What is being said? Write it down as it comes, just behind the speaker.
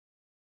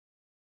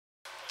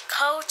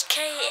Coach K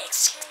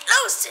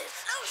exclusive.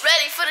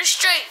 Ready for the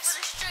streets.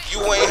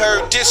 You ain't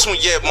heard this one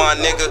yet, my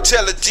nigga.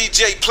 Tell a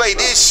DJ play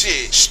this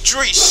shit.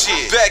 Street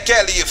shit. Back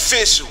alley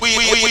official. We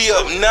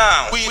up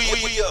now. We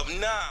up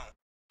now.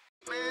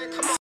 Man,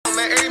 come on,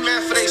 man. Every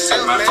man for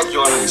themselves, man. Fuck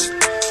y'all niggas.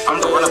 I'm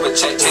gonna run up a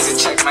check, chasing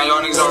checks, man.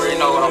 Y'all niggas already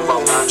know what I'm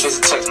about, man.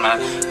 Chasing checks,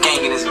 man. Gang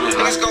in this bitch,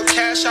 man. Niggas go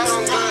cash out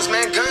on guns,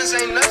 man. Guns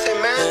ain't nothing,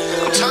 man.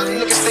 I'm tired of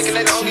niggas thinking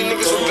they the only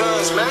niggas with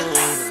guns, man.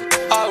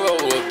 I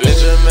roll with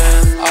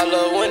Benjamin. I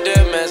love when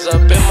them mans up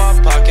in my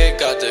pocket.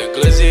 Got the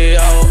glizzy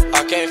out.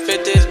 I can't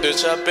fit this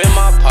bitch up in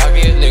my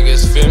pocket.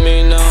 Niggas feel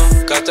me now.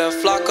 Got that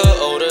flocker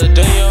older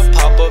than your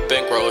papa.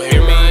 Bankroll,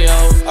 hear me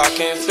out. I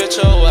can't fit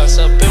your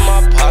ass up in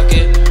my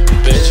pocket.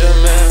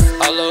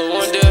 Benjamin. I love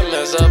when them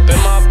mans up in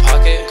my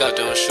pocket. Got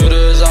them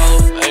shooters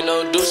out. Ain't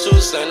no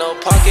deuces, ain't no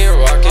pocket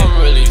rocket.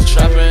 I'm really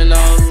trapping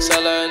out.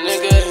 Tell that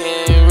nigga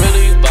he ain't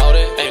really bout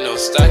it. Ain't no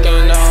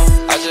stacking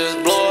out. I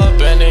just blow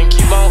up and then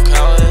keep on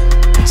counting.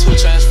 2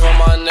 chains from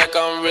my neck,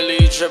 I'm really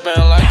dripping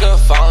like a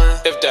fountain.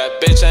 If that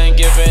bitch ain't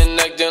giving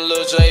neck, then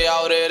Lil J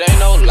out, it ain't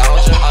no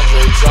lounging.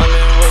 Andre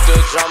drumming with the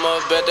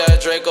drama, bet that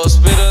Draco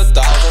spit 1,000.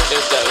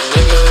 If that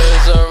nigga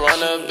is a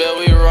runner, bet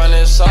we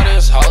running, saw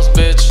this house,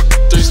 bitch.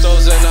 3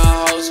 stoves in the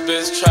house,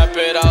 bitch, trap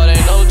it out,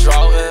 ain't no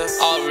droughtin'.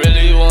 I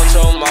really want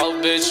your mouth,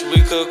 bitch,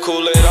 we could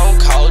cool it on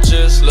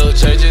couches. Lil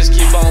J just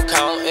keep on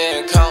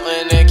counting,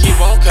 counting, and keep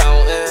on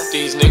counting.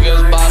 These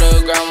niggas by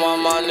the ground while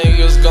my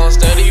niggas gon'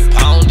 steady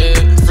pound it.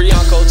 Free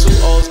Uncle 2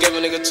 O's, gave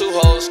a nigga 2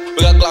 hoes.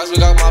 We got Glocks, we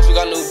got mops, we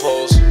got new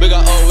poles. We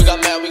got O, we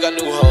got Matt, we got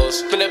new hoes.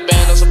 Spin that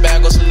band on some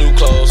bag or some new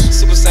clothes.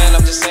 Super Saiyan,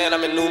 I'm just saying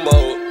I'm in new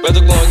mode. Rather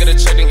go and get a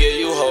check than get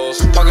you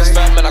hoes. Pockets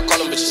fat, man, I call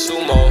them bitches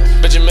sumo.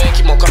 Benjamin,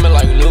 keep on coming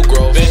like new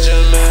growth.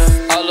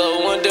 Benjamin, I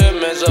love when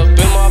them mans up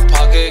in my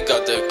pocket.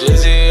 Got the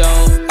glizzy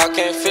out. I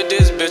can't fit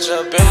this bitch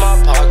up in my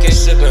pocket.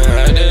 Sippin'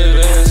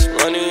 Advance,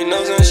 runny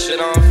nose and shit,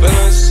 I'm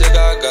feeling sick.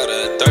 I got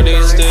a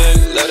 30 stick.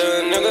 Let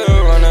a nigga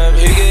run up,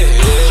 he get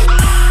hit.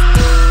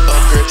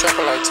 Up here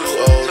trappin' like 2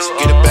 O's.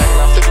 Get it back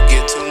and I flip it,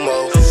 get 2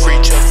 more. Free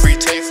Chuck, free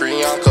Tay,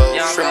 free Yonko.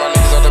 Free my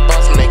niggas out the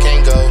box when they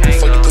can't go.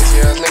 Fuck the pussy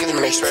ass niggas,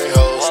 man, they straight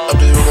hoes. Up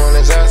the river on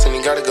his ass and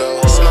he gotta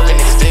go. Smoking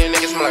niggas dead,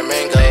 niggas smell like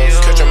mangoes.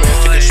 Cut your man,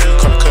 stick a shoe,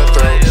 call the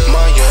cutthroat.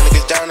 My young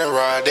niggas down and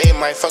ride. They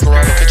might fuck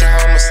around and catch a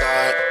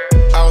homicide.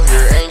 Out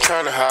here, ain't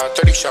tryna hide.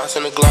 30 shots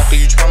in the Glock, do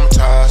you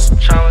traumatized?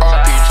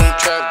 RP, 2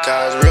 trap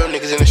guys. Real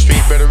niggas in the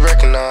street better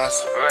recognize.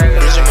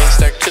 Benjamin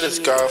stacked to the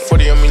sky.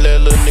 40 on me,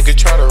 let a little nigga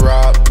try to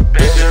rob.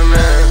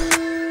 Benjamin.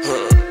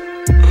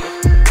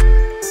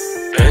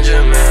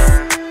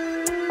 Benjamin.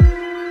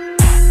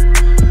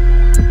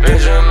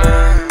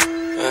 Benjamin.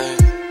 Hey.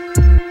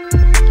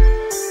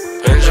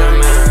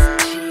 Benjamin.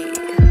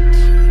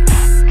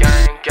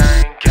 Gang,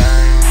 gang,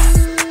 gang.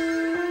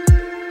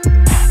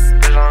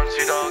 Belong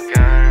to the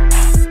gang.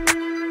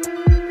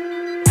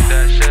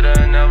 That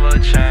shit'll never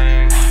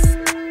change.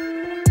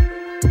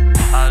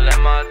 I let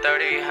my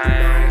 30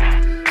 hang.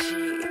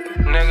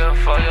 Nigga,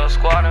 fuck your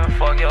squad and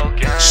fuck your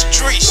gang.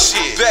 Street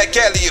shit. Back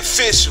alley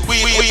official. We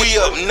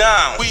up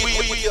now.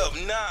 We up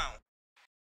now.